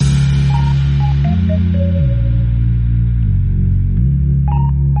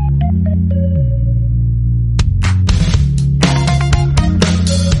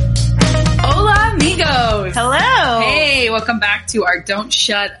to our Don't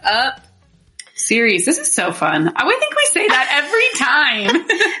Shut Up series. This is so fun. I would think we say that every time.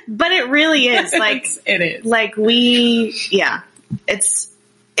 But it really is. Like, it is. Like it's,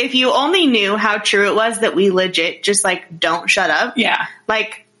 if you only knew how true it was that we legit just like don't shut up. Yeah.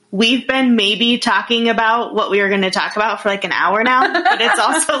 Like, we've been maybe talking about what we were going to talk about for like an hour now, but it's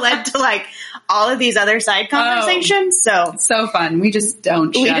also led to like all of these other side conversations. So fun. We just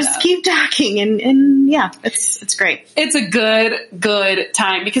don't shut up. We just keep talking and yeah, it's great. It's a good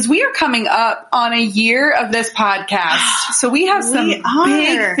time because we are coming up on a year of this podcast. So we have some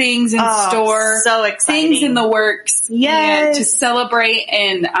big things in store. So exciting. Things in the works. Yes. To celebrate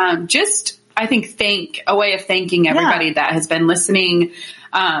and just, I think, a way of thanking everybody that has been listening.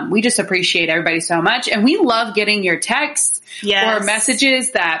 We just appreciate everybody so much. And we love getting your texts or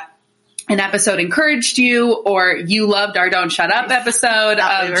messages that an episode encouraged you or you loved our Don't Shut Up episode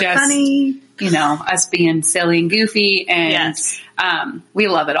of just, funny. You know, us being silly and goofy. And we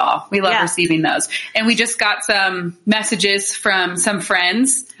love it all. We love receiving those. And we just got some messages from some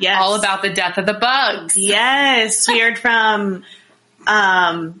friends all about the death of the bugs. Yes. We heard from,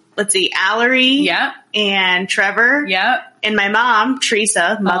 let's see, Allery and Trevor. Yep. And my mom,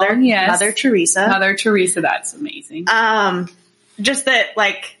 Teresa, Mother Teresa. Mother Teresa, that's amazing. Just that,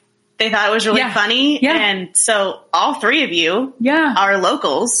 like, they thought it was really funny. Yeah. And so all three of you are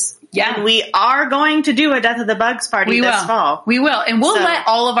locals. Yeah. And we are going to do a Death of the Bugs party this fall. We will. And we'll let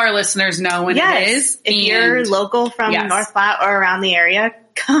all of our listeners know when it is. If you're local from North Platte or around the area,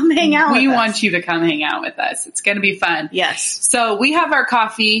 come hang out with us. We want you to come hang out with us. It's going to be fun. Yes. So we have our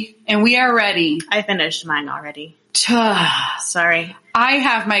coffee and we are ready. I finished mine already. Sorry. I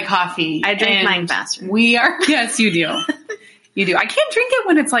have my coffee. I drink mine faster. Yes, you do. You do. I can't drink it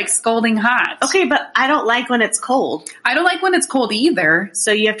when it's like scalding hot. Okay, but I don't like when it's cold. I don't like when it's cold either.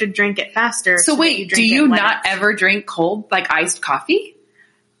 So you have to drink it faster. So wait, do you not ever drink cold, like iced coffee?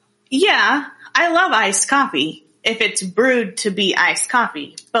 Yeah, I love iced coffee if it's brewed to be iced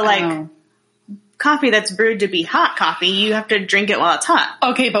coffee. But like coffee that's brewed to be hot coffee, you have to drink it while it's hot.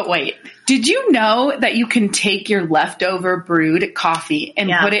 Okay, but wait. Did you know that you can take your leftover brewed coffee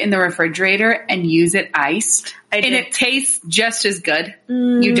and put it in the refrigerator and use it iced? And it tastes just as good?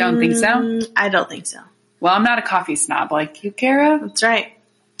 You don't think so? I don't think so. Well, I'm not a coffee snob like you, Cara. That's right.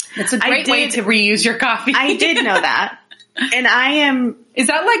 It's a great way to reuse your coffee. I did know that. And I am... Is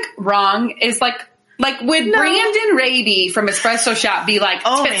that like wrong? Is like would Brandon Raby from Espresso Shop be like,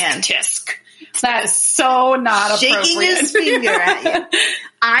 tisk. That is so not appropriate. Shaking his finger at you.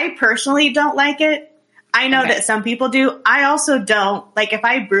 I personally don't like it. I know that some people do. I also don't. Like if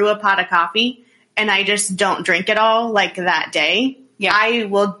I brew a pot of coffee and I just don't drink it all like that day, I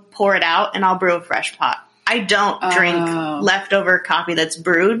will pour it out and I'll brew a fresh pot. I don't drink leftover coffee that's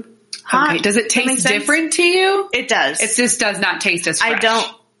brewed hot. Okay. Does it taste different to you? It does. It just does not taste as fresh. I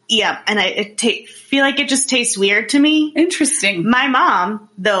don't. Yeah, and I feel like it just tastes weird to me. Interesting. My mom,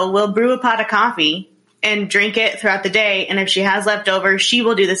 though, will brew a pot of coffee and drink it throughout the day, and if she has leftovers, she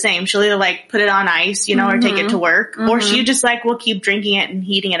will do the same. She'll either, like, put it on ice, you know, or take it to work, or she just, like, will keep drinking it and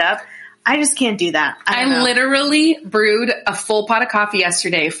heating it up. I just can't do that. I literally brewed a full pot of coffee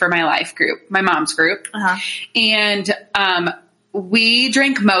yesterday for my life group, my mom's group, and we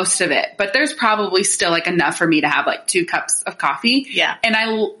drank most of it, but there's probably still, like, enough for me to have, like, 2 cups of coffee. Yeah. And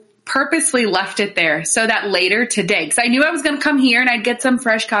I purposely left it there so that later today, because I knew I was going to come here and I'd get some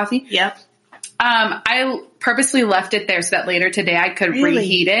fresh coffee. Yep. I purposely left it there so that later today I could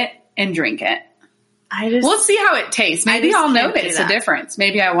reheat it and drink it. We'll see how it tastes. Maybe I'll notice a difference.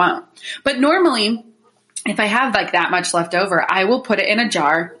 Maybe I won't. But normally, if I have like that much left over, I will put it in a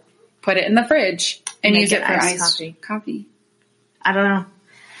jar, put it in the fridge, and use it for iced coffee. I don't know.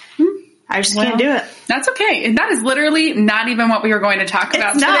 I just can't do it. That's okay. And that is literally not even what we were going to talk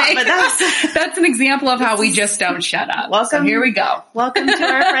about today. But that's an example of how we just don't shut up. Welcome. So here we go. Welcome to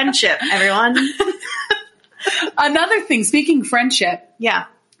our friendship, everyone. Another thing, speaking friendship. Yeah.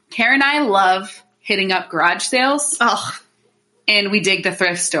 Cara and I love hitting up garage sales. Oh. And we dig the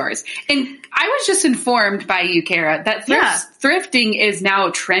thrift stores. And I was just informed by you, Cara, that thrifting is now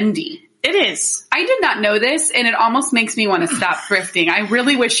trendy. It is. I did not know this, and it almost makes me want to stop thrifting. I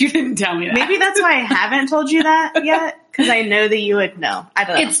really wish you didn't tell me that. Maybe that's why I haven't told you that yet, because I know that you would know. I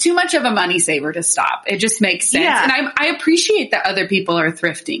don't know. It's too much of a money saver to stop. It just makes sense. Yeah. And I appreciate that other people are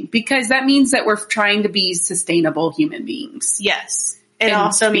thrifting, because that means that we're trying to be sustainable human beings. Yes. It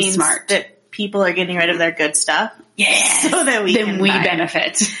also means that people are getting rid of their good stuff. Yes. So that we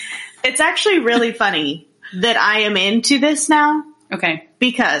benefit. It's actually really funny that I am into this now. Okay.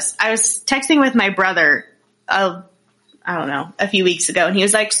 Because I was texting with my brother, I don't know, a few weeks ago, and he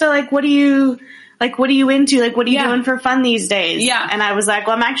was like, so like, what are you like, what are you into? Like, what are you doing for fun these days? Yeah. And I was like,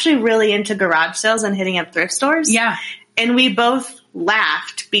 well, I'm actually really into garage sales and hitting up thrift stores. Yeah. And we both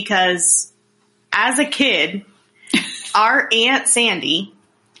laughed because as a kid, our Aunt Sandy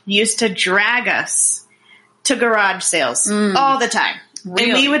used to drag us to garage sales all the time.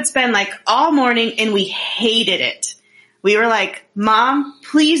 Really? And we would spend like all morning and we hated it. We were like, Mom,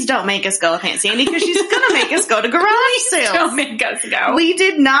 please don't make us go with Aunt Sandy because she's going to make us go to garage sales. Don't make us go. We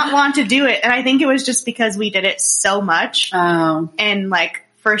did not want to do it. And I think it was just because we did it so much and like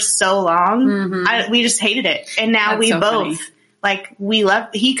for so long. We just hated it. And now we both, like, we love,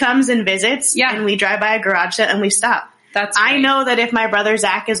 he comes and visits and we drive by a garage sale and we stop. That's great. I know that if my brother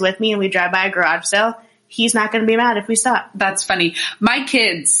Zach is with me and we drive by a garage sale, he's not going to be mad if we stop. That's funny. My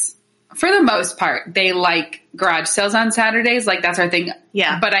kids, for the most part, they like garage sales on Saturdays. Like, that's our thing.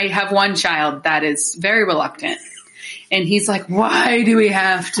 Yeah. But I have one child that is very reluctant. And he's like, why do we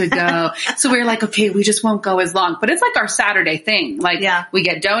have to go? So we're like, okay, we just won't go as long. But it's like our Saturday thing. Like, we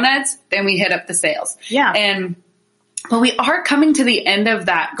get donuts, then we hit up the sales. Yeah. But we are coming to the end of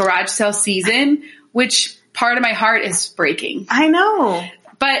that garage sale season, which part of my heart is breaking. I know.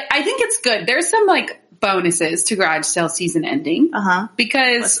 But I think it's good. There's some like bonuses to garage sale season ending.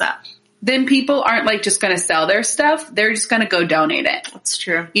 Because what's that? Then people aren't like just going to sell their stuff. They're just going to go donate it. That's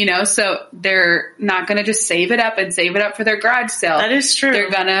true. You know, so they're not going to just save it up for their garage sale. That is true.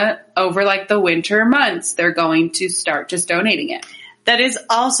 They're going to, over like the winter months, they're going to start just donating it. That is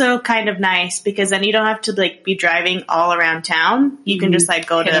also kind of nice because then you don't have to like be driving all around town. You can just like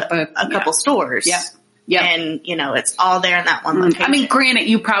go to a couple stores. Yeah. And, you know, it's all there in that one location. I mean, granted,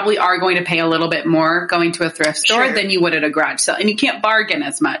 you probably are going to pay a little bit more going to a thrift store than you would at a garage sale. And you can't bargain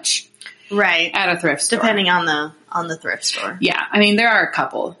as much. Right. At a thrift store. Depending on the thrift store. Yeah. I mean, there are a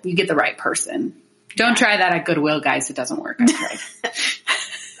couple. You get the right person. Don't try that at Goodwill, guys. It doesn't work. I tried.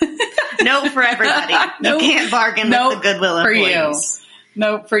 No for everybody. You can't bargain with the Goodwill employees.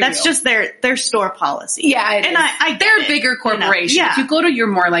 No, for That's just their store policy. Yeah, and I they're a bigger corporation. You know, If you go to your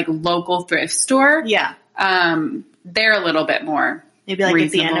more like local thrift store, they're a little bit more maybe like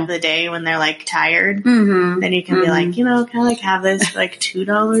reasonable. At the end of the day when they're like tired, then you can be like, you know, can I like have this for like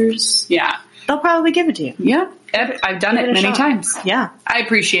 $2? Yeah, they'll probably give it to you. Yeah, I've done it many times. Yeah, I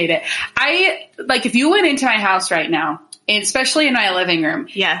appreciate it. I like if you went into my house right now, and especially in my living room.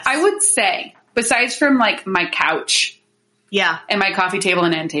 Yes, I would say besides from like my couch. Yeah. And my coffee table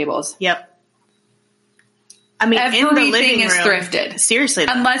and end tables. Yep. I mean, everything in the living is room, thrifted. Seriously.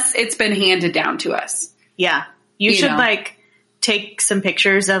 Though. Unless it's been handed down to us. Yeah. You should like take some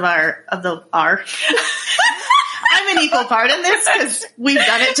pictures of our. I'm an equal part in this because we've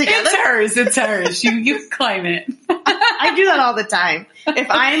done it together. It's hers. You claim it. I do that all the time. If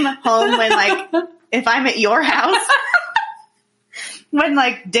I'm home if I'm at your house. When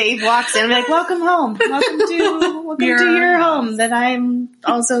like Dave walks in, I'm like, welcome home. Welcome to your home that I'm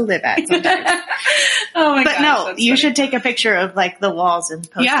also live at sometimes. Oh my god. But no, you should take a picture of like the walls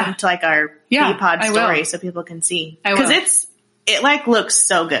and post them to like our Pod story so people can see. Because it like looks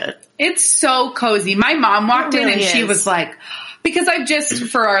so good. It's so cozy. My mom walked in and she was like, because I just,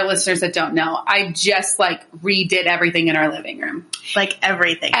 for our listeners that don't know, I just like redid everything in our living room. Like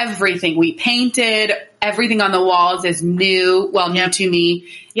everything. Everything. We painted. Everything on the walls is new. Well, new to me.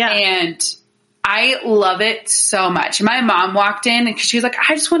 Yeah. And I love it so much. My mom walked in and she was like,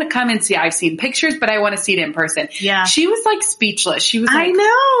 I just want to come and see. I've seen pictures, but I want to see it in person. Yeah. She was like speechless. She was like, I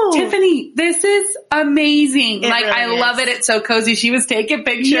know. Tiffany, this is amazing. Like, really I love it. It's so cozy. She was taking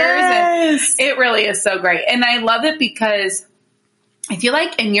pictures and it really is so great. And I love it because I feel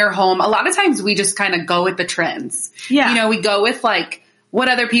like in your home, a lot of times we just kind of go with the trends. Yeah. You know, we go with like what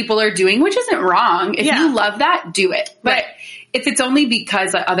other people are doing, which isn't wrong. If you love that, do it. But if it's only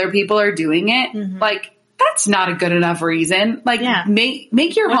because other people are doing it, like that's not a good enough reason. Like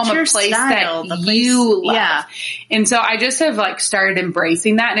make your home a place that you love. Yeah. And so I just have like started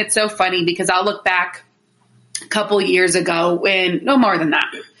embracing that. And it's so funny because I'll look back a couple years ago no more than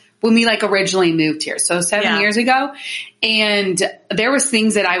that. When we like originally moved here. So 7 years ago. And there was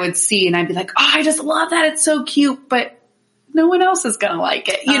things that I would see and I'd be like, oh, I just love that. It's so cute. But no one else is going to like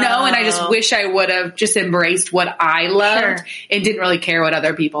it, you know? And I just wish I would have just embraced what I loved and didn't really care what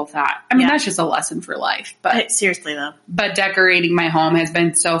other people thought. I mean, that's just a lesson for life. But seriously though. But decorating my home has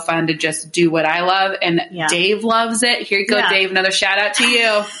been so fun to just do what I love. And Dave loves it. Here you go, Dave. Another shout out to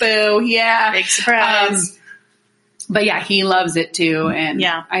you. Boo. Yeah. Big surprise. But yeah, he loves it too. And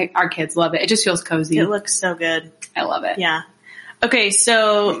our kids love it. It just feels cozy. It looks so good. I love it. Yeah. Okay.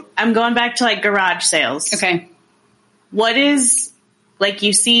 So I'm going back to like garage sales. Okay. What is like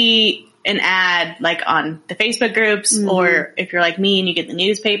you see an ad like on the Facebook groups or if you're like me and you get the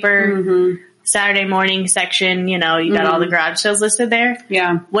newspaper, Saturday morning section, you know, you got all the garage sales listed there.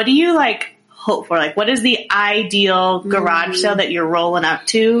 Yeah. What do you like hope for? Like, what is the ideal garage sale that you're rolling up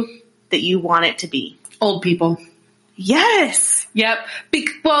to that you want it to be? Old people. Yes. Yep.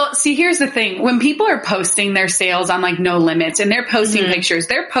 Well, see, here's the thing. When people are posting their sales on like No Limits and they're posting pictures,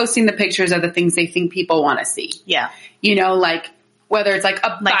 they're posting the pictures of the things they think people want to see. Yeah. You know, like whether it's like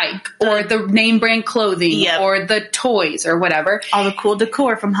a bike or the name brand clothing or the toys or whatever. All the cool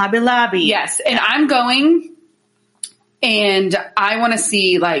decor from Hobby Lobby. Yes. And I'm going and I want to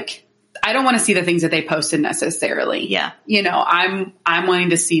see like, I don't want to see the things that they posted necessarily. Yeah. You know, I'm wanting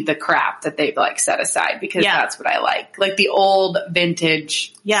to see the crap that they've like set aside because that's what I like. Like the old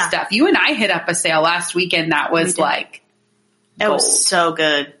vintage stuff. You and I hit up a sale last weekend that was like gold. It was so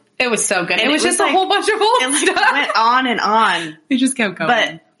good. It was so good. And it was just like, a whole bunch of old stuff. It went on and on. It just kept going.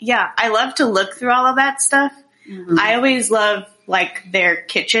 But yeah, I love to look through all of that stuff. I always love like their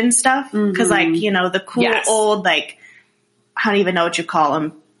kitchen stuff because like, you know, the cool old, like, I don't even know what you call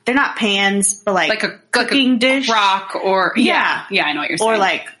them. They're not pans, but like a cooking dish. Crock or, yeah, I know what you're saying. Or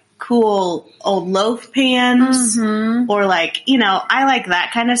like cool old loaf pans or like, you know, I like that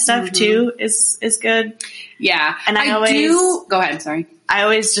kind of stuff too is good. Yeah. And I always go ahead. Sorry. I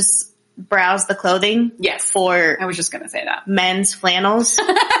always just browse the clothing. Yes. For I was just going to say that. Men's flannels.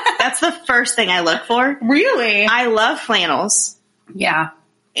 That's the first thing I look for. Really? I love flannels. Yeah.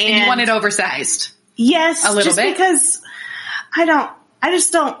 And you want it oversized. Yes. A little bit. Because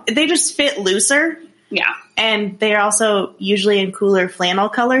they just fit looser. Yeah. And they're also usually in cooler flannel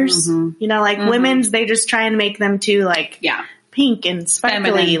colors. You know, like women's, they just try and make them too like pink and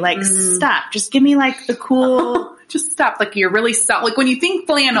sparkly. Feminine. Like, stop. Just give me like the cool. Just stop. Like you're really soft. Like when you think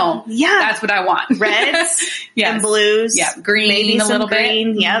flannel, that's what I want. Reds and blues. Yeah. Green, maybe a little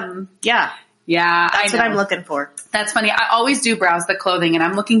green. bit. Yep. Yeah. Yeah. That's what I'm looking for. That's funny. I always do browse the clothing and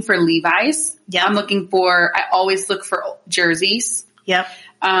I'm looking for Levi's. Yeah. I always look for jerseys. Yep.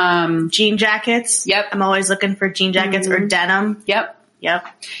 Jean jackets. Yep. I'm always looking for jean jackets or denim. Yep. Yep.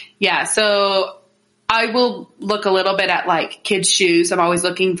 Yeah. So I will look a little bit at like kids shoes. I'm always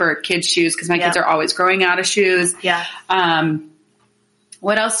looking for kids shoes because my kids are always growing out of shoes. Yeah.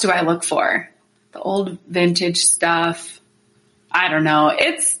 What else do I look for? The old vintage stuff. I don't know.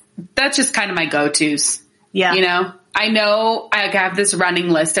 That's just kind of my go-tos. Yeah. You know, I know I have this running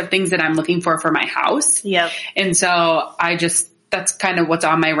list of things that I'm looking for my house. Yep. And so that's kind of what's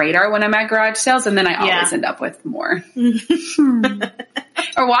on my radar when I'm at garage sales. And then I always end up with more.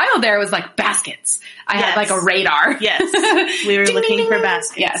 A while there was like baskets. I had like a radar. Yes. We were looking for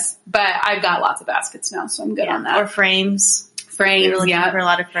baskets. Yes. But I've got lots of baskets now, so I'm good on that. Or frames. Frames. We were looking for a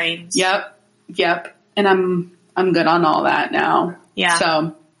lot of frames. Yep. And I'm good on all that now. Yeah.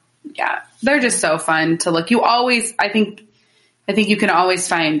 So yeah, they're just so fun to look. You always, I think you can always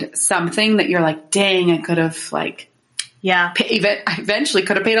find something that you're like, dang, I could have like, I eventually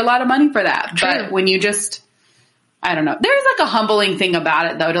could have paid a lot of money for that. True. But when you just, I don't know. There's like a humbling thing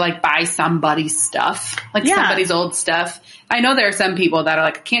about it though, to like buy somebody's stuff, like somebody's old stuff. I know there are some people that are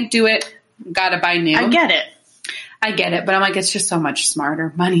like, I can't do it. Gotta buy new. I get it. But I'm like, it's just so much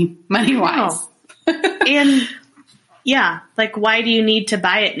smarter money wise. And like why do you need to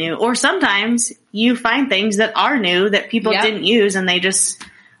buy it new? Or sometimes you find things that are new that people didn't use and they just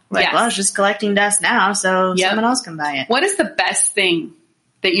well, it's just collecting dust now, so someone else can buy it. What is the best thing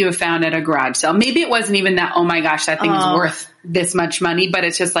that you have found at a garage sale? Maybe it wasn't even that, oh my gosh, that thing is worth this much money, but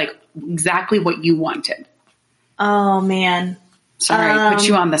it's just like exactly what you wanted. Oh man. Sorry, put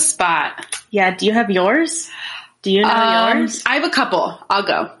you on the spot. Yeah, do you have yours? Do you know yours? I have a couple. I'll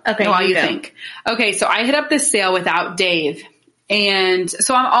go. Okay. While you think. Okay, so I hit up this sale without Dave. And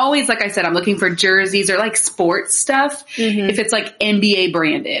so I'm always, like I said, I'm looking for jerseys or like sports stuff. If it's like NBA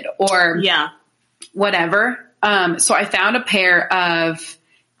branded or whatever. So I found a pair of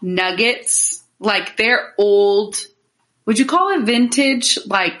Nuggets, like they're old, would you call it vintage?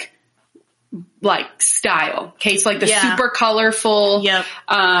 Like style. Okay. So like the super colorful. Yep.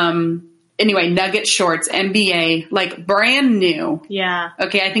 Anyway, Nugget shorts, NBA, like brand new. Yeah.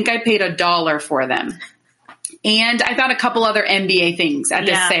 Okay. I think I paid $1 for them. And I found a couple other NBA things at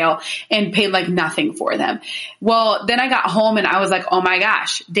this sale and paid like nothing for them. Well, then I got home and I was like, oh my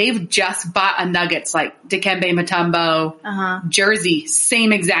gosh, Dave just bought a Nuggets, like Dikembe Mutombo jersey,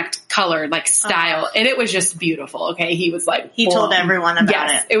 same exact color, like style. And it was just beautiful. Okay. He was like, he told everyone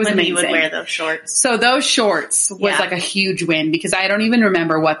about it. It was when amazing. He would wear those shorts. So those shorts was like a huge win because I don't even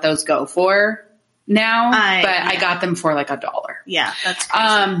remember what those go for now, but I got them for like $1. Yeah. That's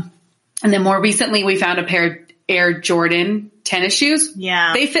crazy. And then more recently we found a pair of Air Jordan tennis shoes.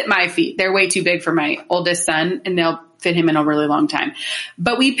 Yeah. They fit my feet. They're way too big for my oldest son and they'll fit him in a really long time.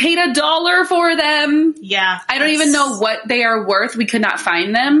 But we paid $1 for them. Yeah. I don't even know what they are worth. We could not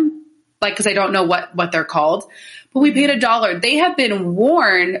find them, like, because I don't know what they're called. But we paid $1. They have been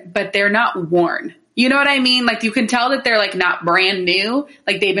worn, but they're not worn. You know what I mean? Like, you can tell that they're, like, not brand new.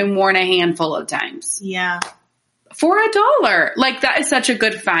 Like, they've been worn a handful of times. Yeah. For $1. Like, that is such a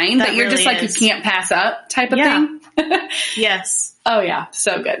good find that you're really just like, you can't pass up type of thing. Yes. Oh, yeah.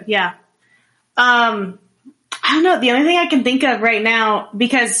 So good. Yeah. I don't know. The only thing I can think of right now,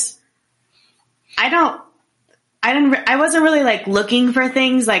 because I wasn't really like looking for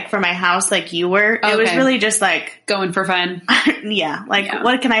things like for my house like you were. It was really just like going for fun. Yeah. Like,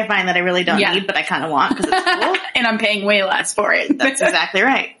 what can I find that I really don't need, but I kind of want because it's cool? And I'm paying way less for it. That's exactly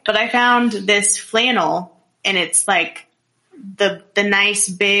right. But I found this flannel, and it's like the nice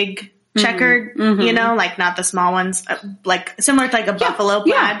big checkered, you know, like not the small ones, like similar to like a buffalo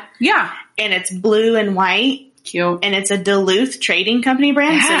plaid. Yeah. And it's blue and white. Cute. And it's a Duluth Trading Company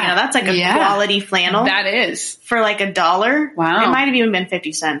brand. Yeah. So, you know, that's like a quality flannel. That is. For like $1. Wow. It might have even been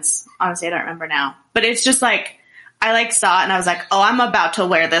 50 cents. Honestly, I don't remember now. But it's just like, I like saw it and I was like, oh, I'm about to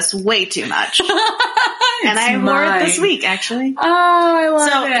wear this way too much. And I wore it this week, actually. Oh, I love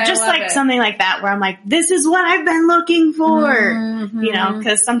it. So just like something like that where I'm like, this is what I've been looking for. You know,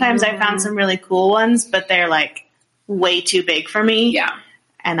 because sometimes I found some really cool ones, but they're like way too big for me. Yeah.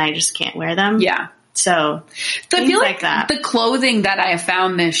 And I just can't wear them. Yeah. So I feel like that. The clothing that I have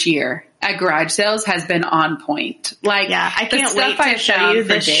found this year at garage sales has been on point. Like, I can't wait to show you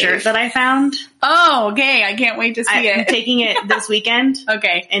this shirt that I found. Oh, okay. I can't wait to see it. I'm taking it this weekend.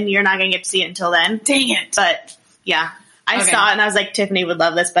 Okay. And you're not going to get to see it until then. Dang it. But yeah, I saw it and I was like, Tiffany would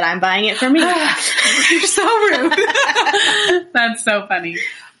love this, but I'm buying it for me. You're so rude. That's so funny.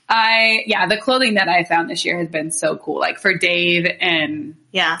 The clothing that I found this year has been so cool. Like for Dave and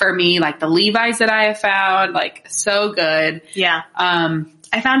for me, like the Levi's that I have found, like so good. Yeah.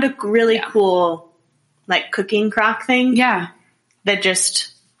 I found a really cool, like cooking crock thing. Yeah. That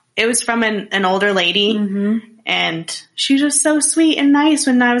just, it was from an older lady and she was just so sweet and nice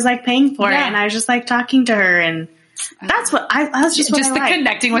when I was like paying for it. And I was just like talking to her, and that's what that's just what I the like.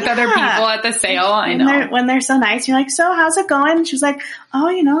 Connecting with other people at the sale. I know. When they're so nice, you're like, so how's it going? And she's like, oh,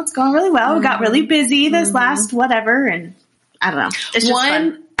 you know, it's going really well. We got really busy this last whatever. And I don't know. It's just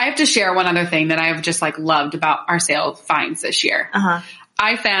fun. I have to share one other thing that I've just like loved about our sale finds this year.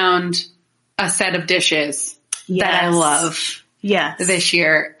 I found a set of dishes that I love this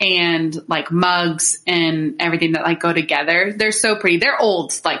year, and like mugs and everything that like go together. They're so pretty. They're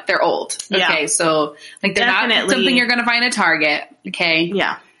old. Like they're old. Okay. So like they're not something you're going to find at Target. Okay.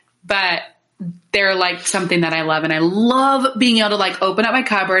 Yeah. But they're like something that I love, and I love being able to like open up my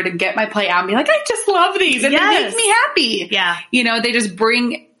cupboard and get my plate out and be like, I just love these, and they make me happy. Yeah. You know, they just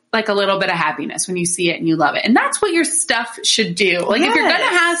bring like a little bit of happiness when you see it and you love it. And that's what your stuff should do. Like if you're going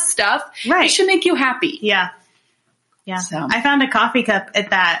to have stuff, it should make you happy. Yeah. Yeah. So I found a coffee cup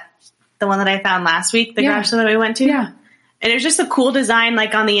at the one that I found last week, the garage sale that we went to. Yeah. And it was just a cool design,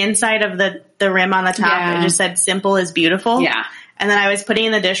 like on the inside of the rim on the top. Yeah. It just said simple is beautiful. Yeah. And then I was putting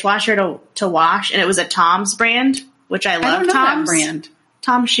in the dishwasher to wash, and it was a Tom's brand, which I love. I don't know Tom's that brand.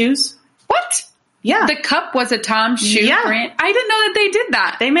 Tom's shoes. What? Yeah. The cup was a Tom's shoe brand? I didn't know that they did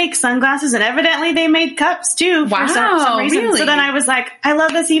that. They make sunglasses, and evidently they made cups too for some reason. Really? So then I was like, I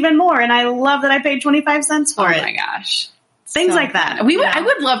love this even more, and I love that I paid 25 cents for it. Oh my gosh. Things like that. I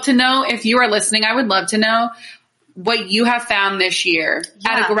would love to know, if you are listening, I would love to know what you have found this year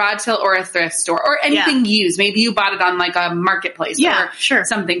at a garage sale or a thrift store or anything used. Maybe you bought it on like a marketplace or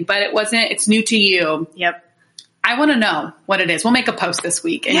something, but it's new to you. Yep. I want to know what it is. We'll make a post this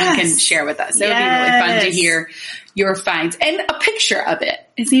week and you can share with us. It would be really fun to hear your finds, and a picture of it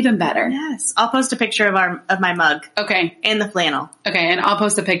is even better. Yes. I'll post a picture of my mug. Okay. And the flannel. Okay. And I'll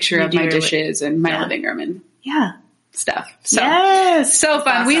post a picture of my dishes and my living room and stuff. So, so fun.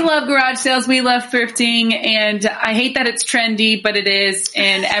 Awesome. We love garage sales. We love thrifting, and I hate that it's trendy, but it is,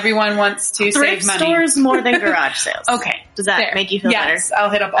 and everyone wants to thrift save money. Stores more than garage sales. Okay. Does that make you feel better? Yes. I'll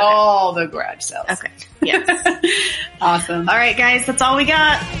hit up all the garage sales. Okay. Yes. Awesome. All right, guys. That's all we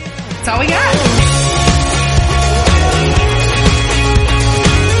got. That's all we got.